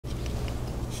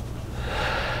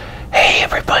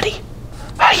everybody.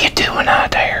 How you doing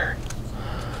out there?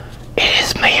 It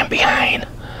is man behind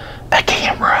a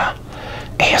camera,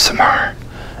 ASMR,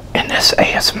 and this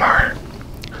ASMR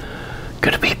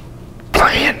gonna be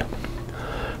playing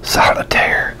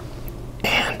Solitaire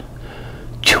and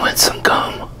chewing some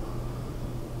gum.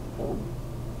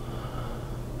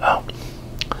 Oh,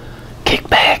 kick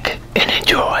back and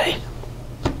enjoy.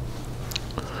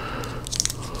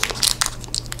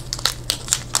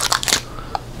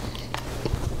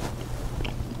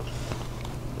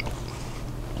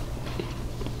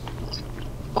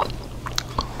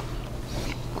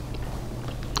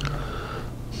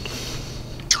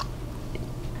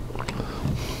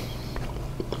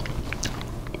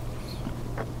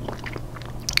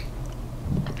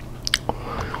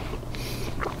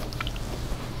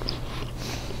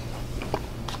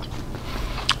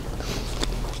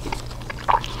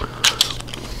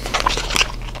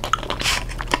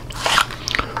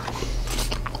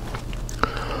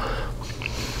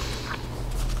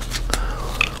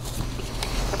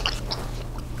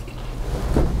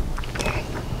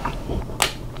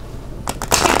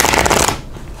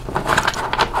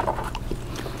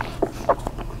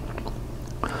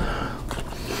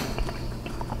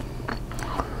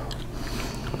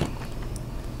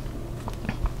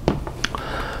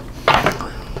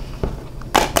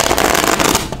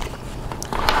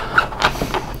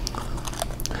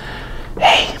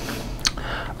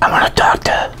 I want to talk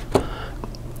to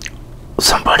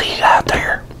somebody out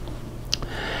there.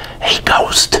 Hey,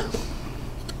 Ghost.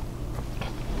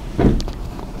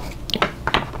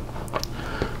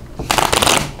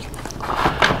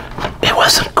 It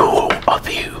wasn't cool of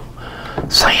you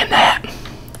saying that.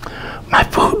 My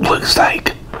food looks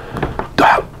like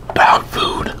dog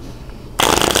food.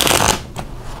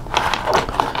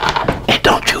 And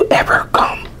don't you ever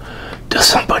come to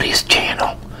somebody's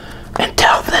channel and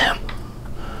tell them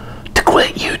to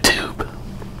quit YouTube.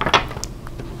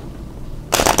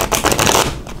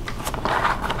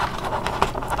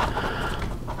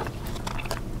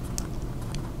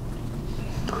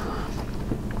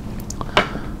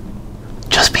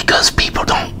 Just because people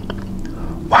don't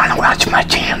want to watch my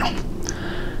channel,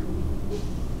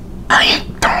 I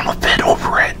ain't throwing a fit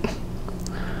over it.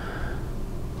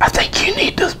 I think you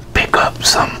need to pick up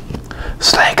some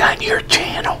slack on your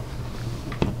channel.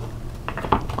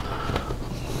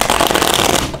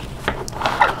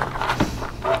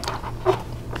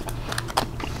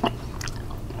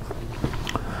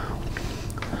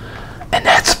 And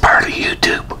that's part of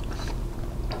YouTube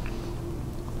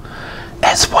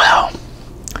as well.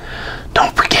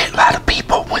 Don't forget, a lot of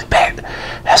people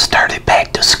have started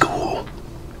back to school.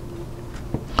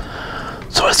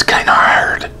 So it's kind of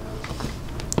hard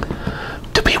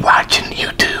to be watching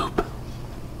YouTube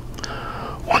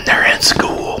when they're in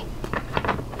school.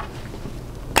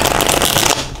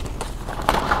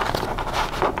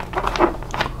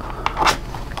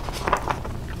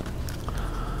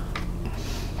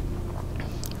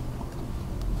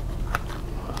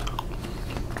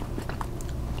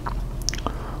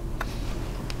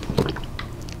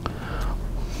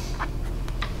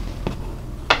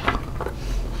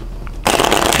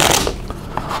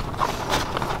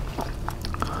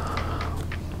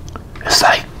 It's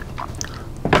like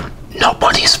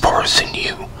nobody's forcing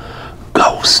you,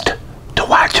 Ghost, to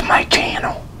watch my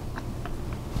channel.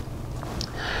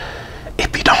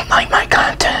 If you don't like my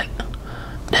content,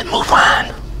 then move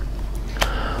on.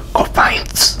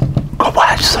 Go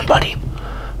watch somebody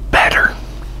better.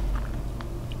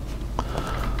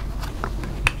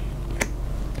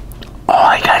 All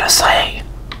I gotta say,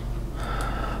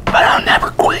 but I'll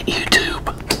never quit YouTube.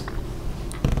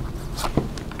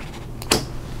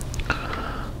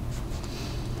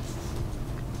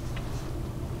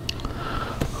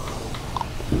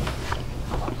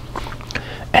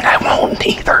 And I won't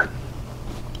either.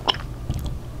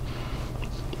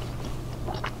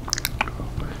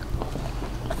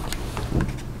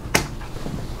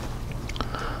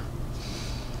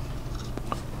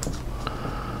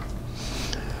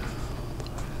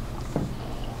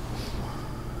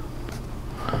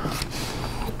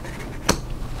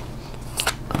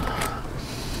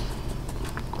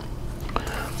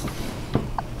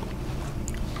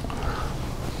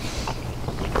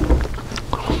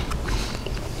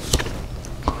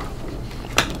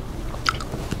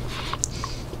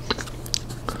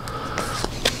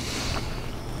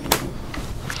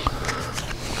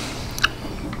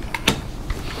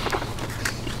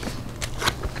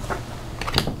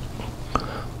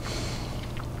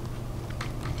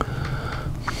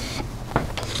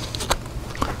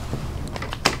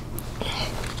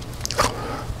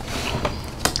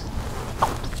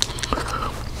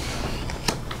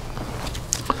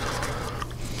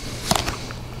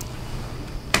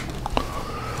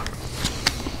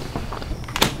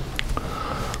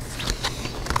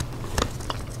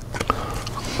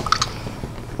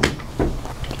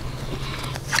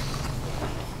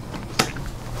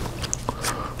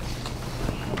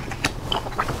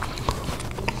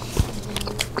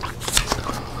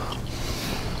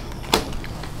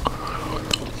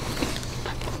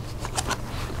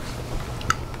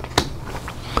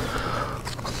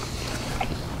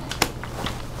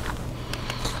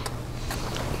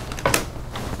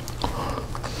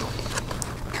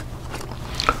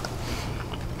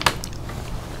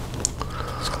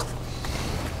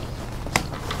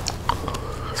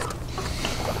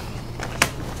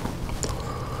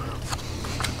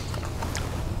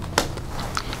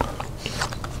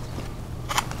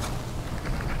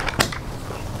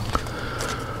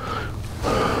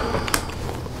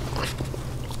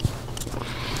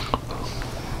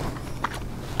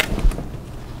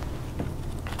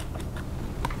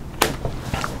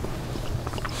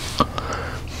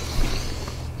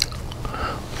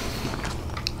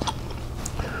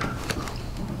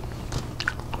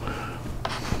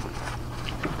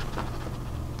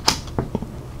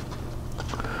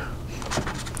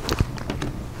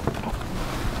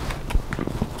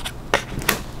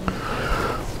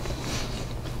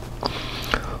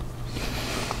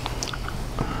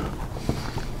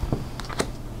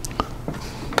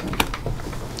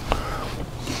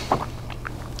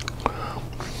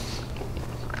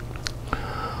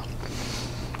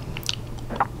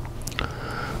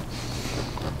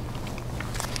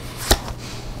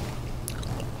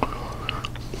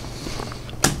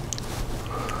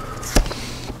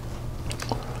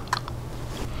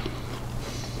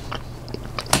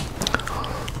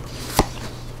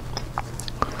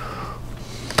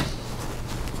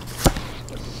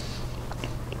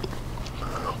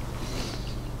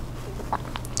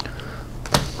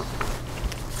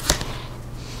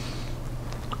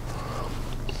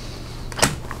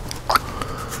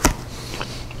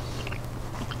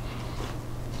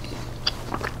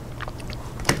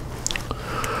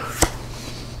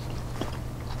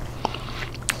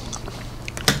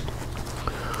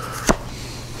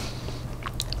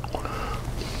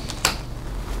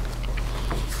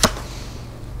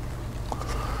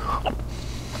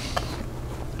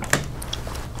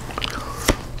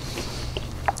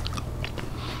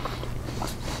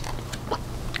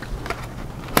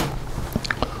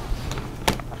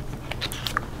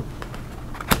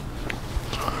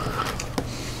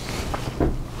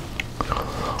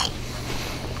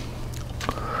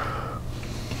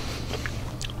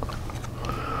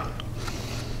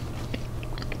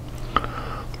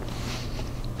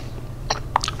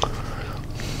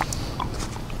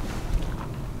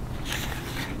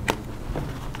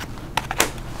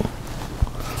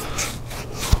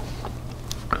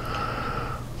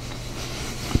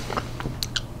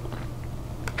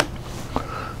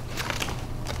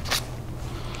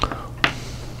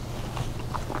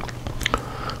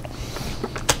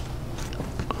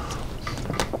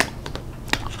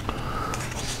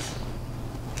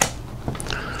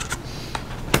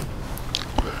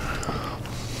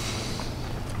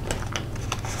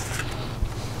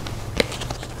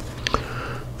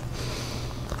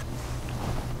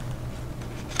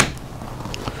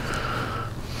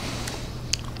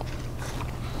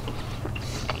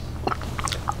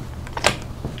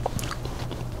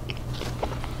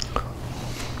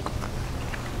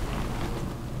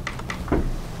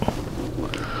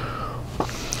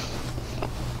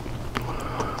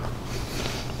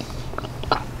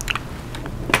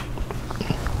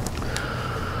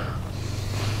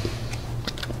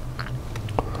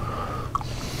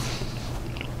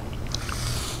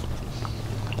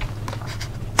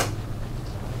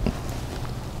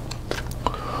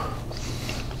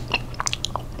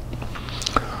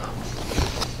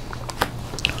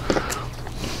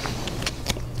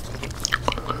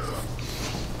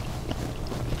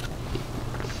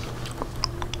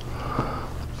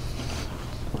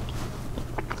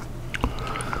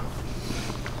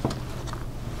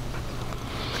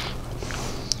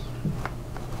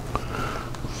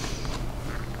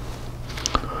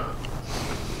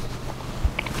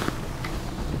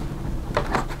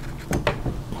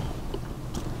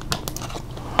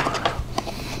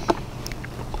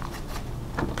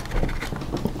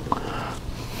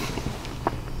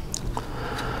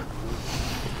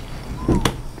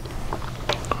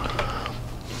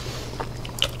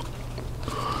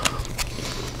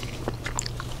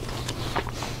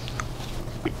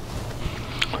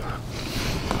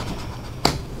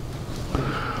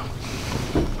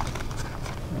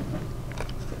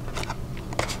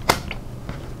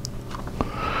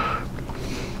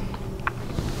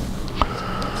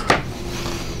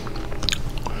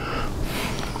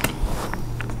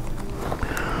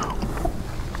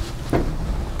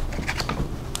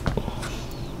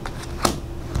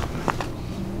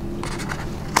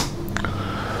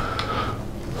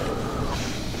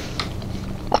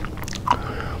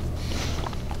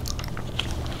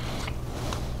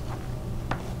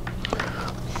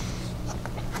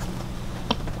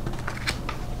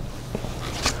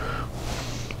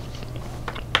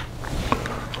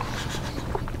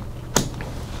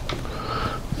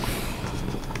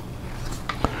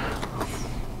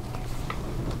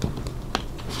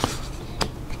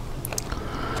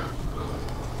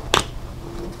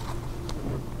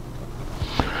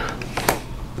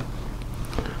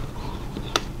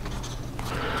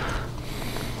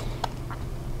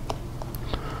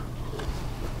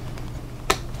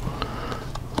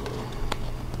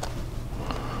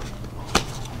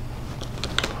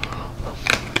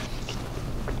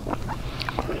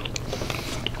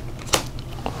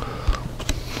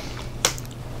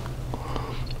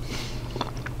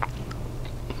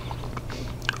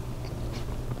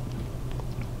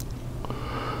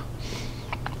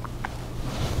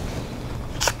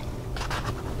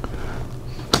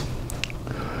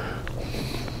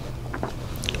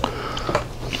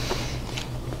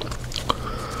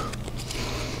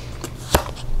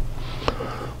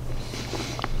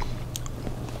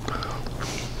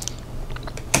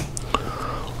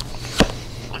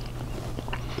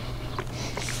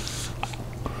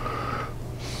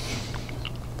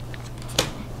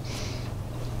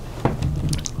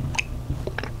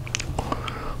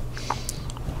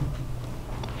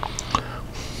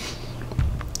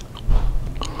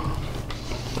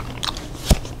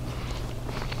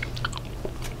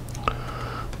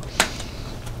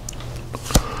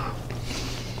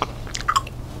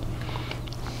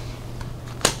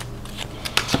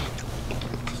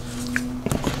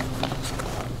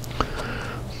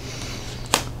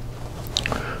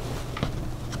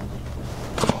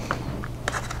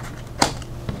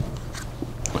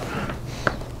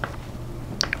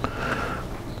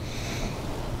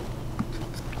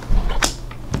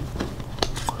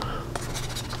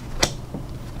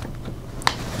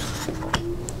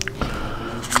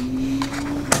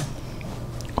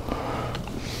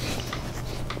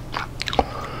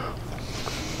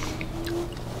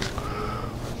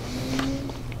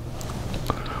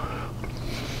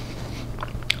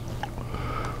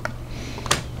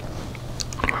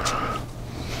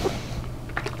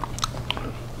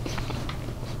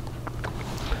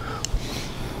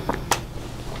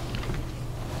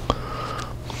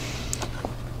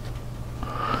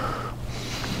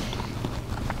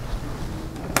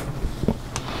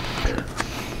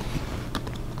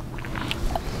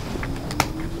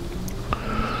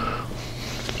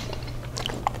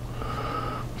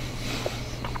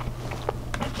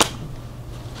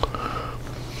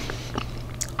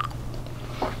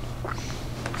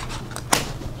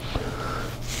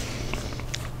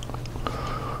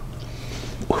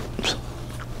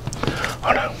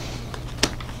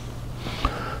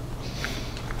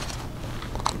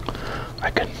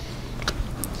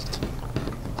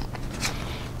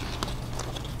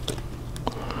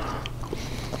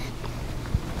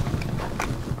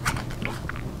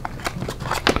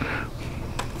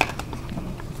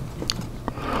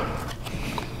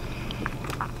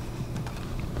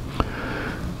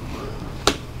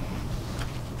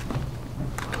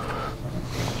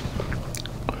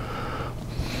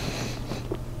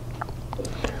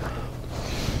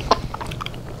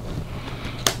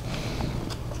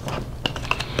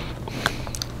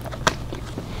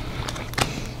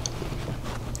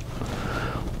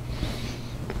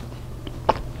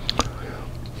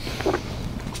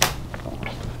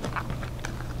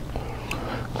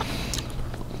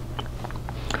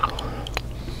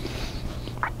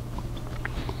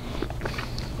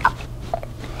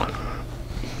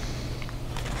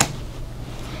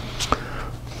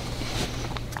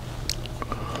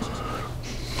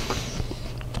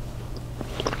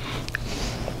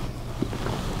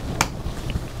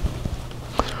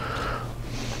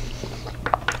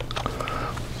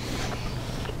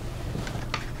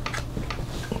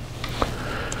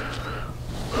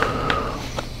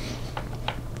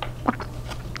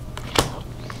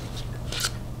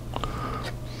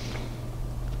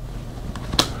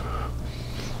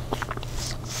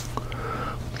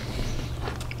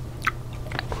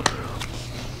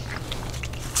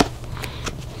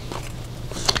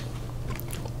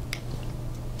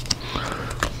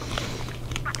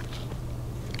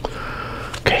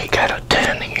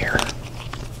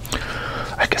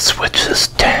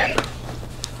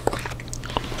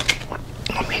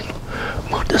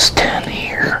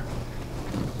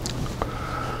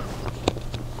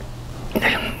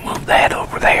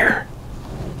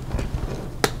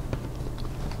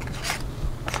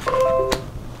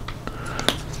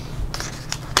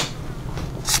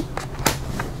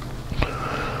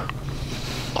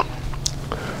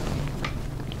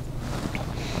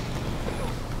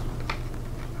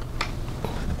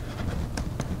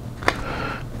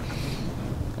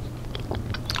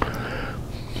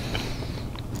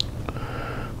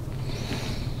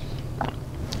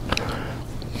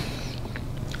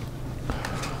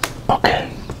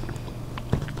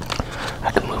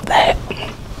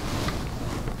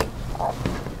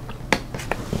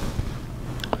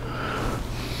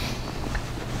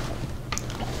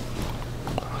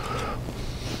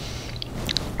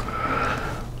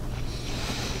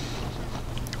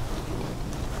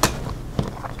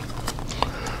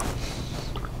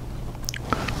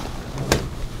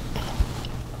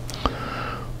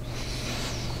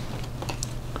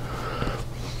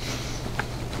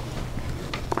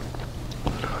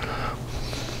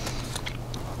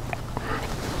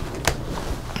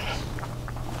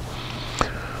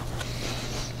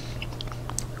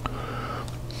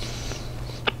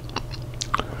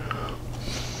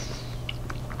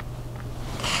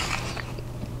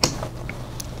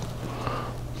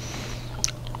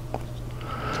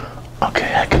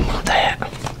 Okay, I can move that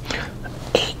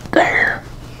 8 there.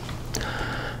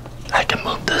 I can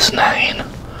move this 9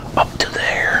 up to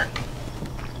there.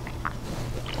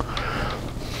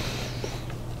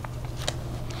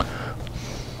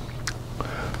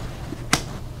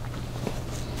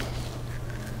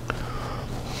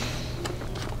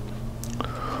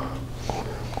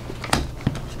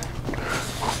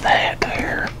 Move that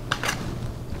there.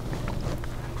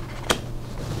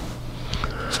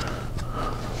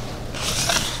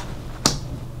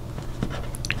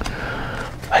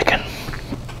 I can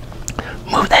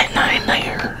move that 9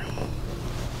 there.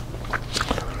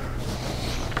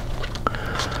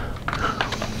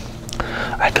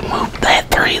 I can move that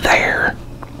 3 there.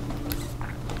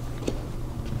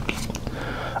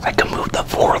 I can move the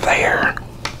 4 there.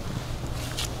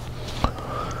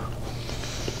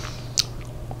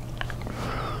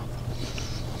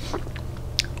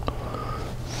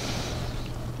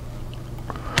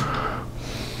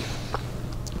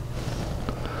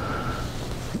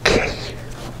 Okay.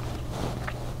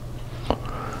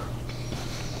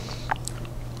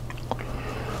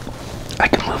 I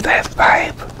can move that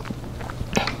 5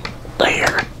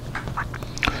 there.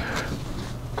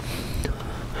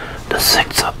 The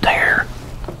 6 up there.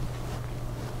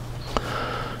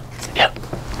 Yep,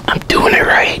 I'm doing it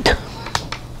right.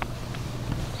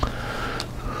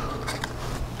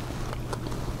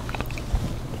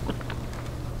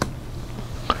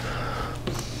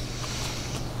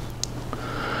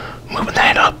 Moving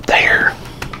that up there.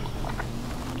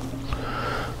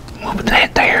 Moving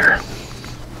that there.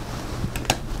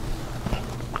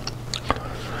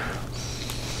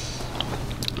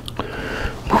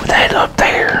 Move that up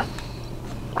there.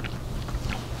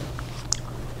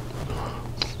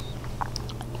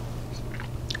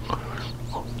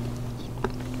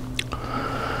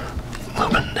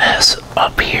 Moving this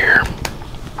up here.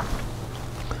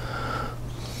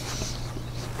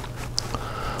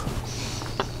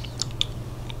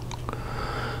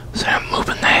 So I'm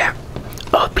moving that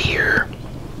up here.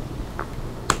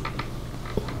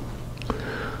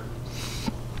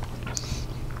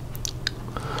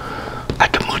 I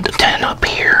can move the 10 up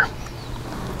here.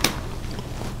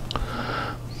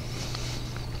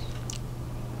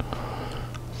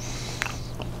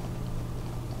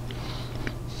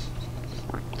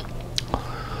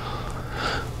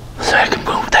 So I can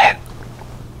move that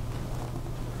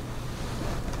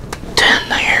 10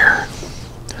 there.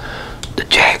 The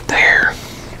jack there.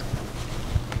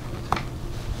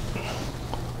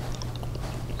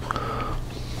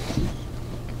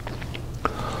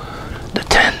 The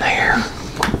 10 there.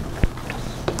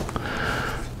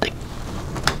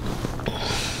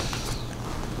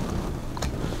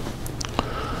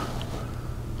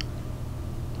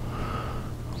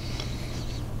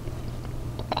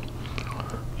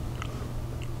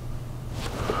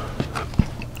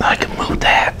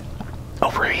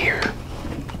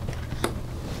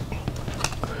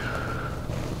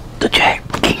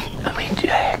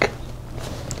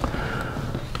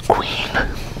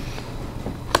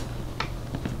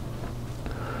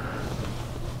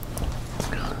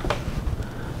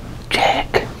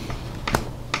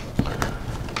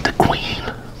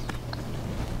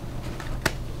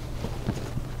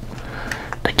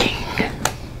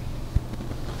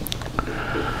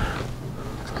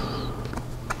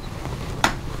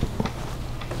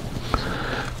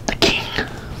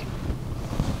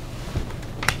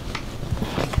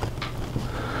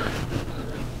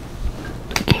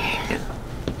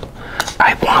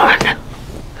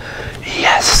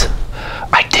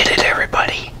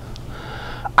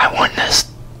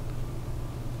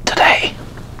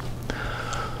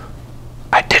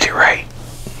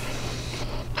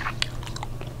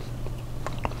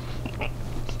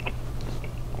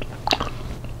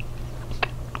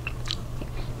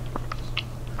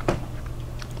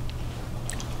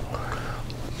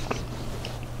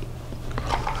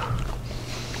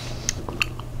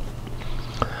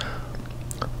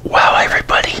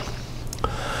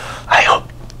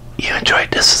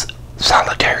 this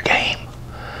solitaire game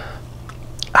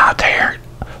out there.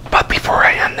 But before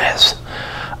I end this,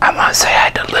 I want to say hi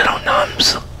to Little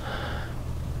Nums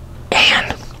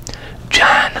and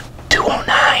John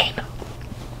 209.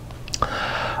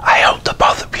 I hope that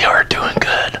both of you are doing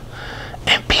good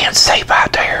and being safe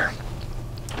out there.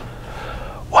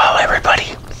 Well,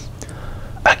 everybody,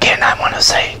 again, I want to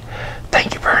say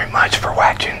thank you very much for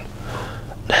watching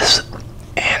this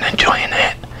and enjoying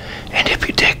it. And if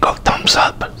you did, go thumbs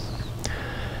up.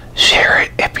 Share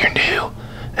it if you're new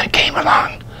and came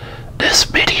along this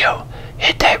video.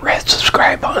 Hit that red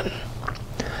subscribe button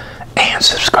and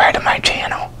subscribe to my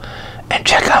channel and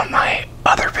check out my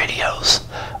other videos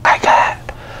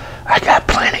I got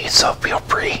plenty, so feel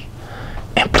free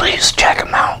and please check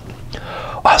them out.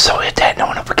 Also hit that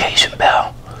notification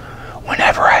bell.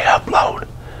 Whenever I upload,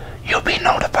 you'll be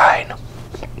notified.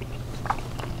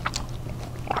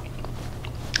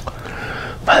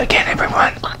 But again,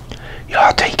 everyone,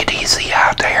 y'all take it easy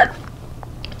out there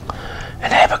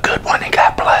and have a good one, and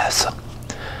God bless.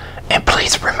 And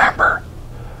please remember,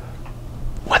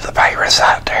 with the virus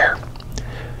out there,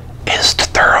 is to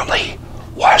thoroughly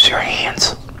wash your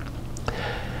hands.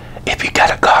 If you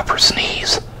got a cough or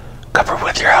sneeze, cover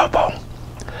with your elbow.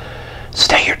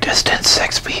 Stay your distance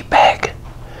 6 feet back.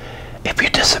 If you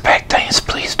disinfect things,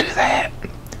 please do that.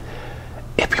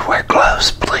 If you wear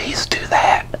gloves, please do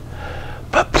that.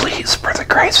 But please, for the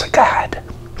grace of God,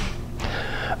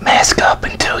 mask up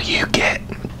until you get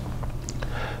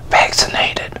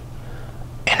vaccinated.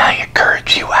 And I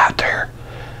encourage you out there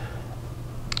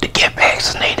to get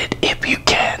vaccinated if you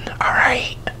can,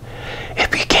 alright?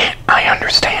 If you can't, I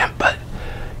understand, but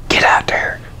get out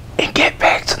there and get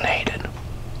vaccinated.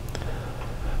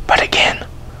 But again,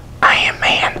 I am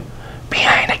man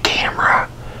behind a camera,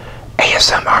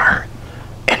 ASMR,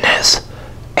 and this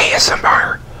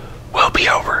ASMR will be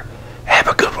over. Have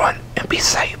a good one and be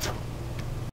safe.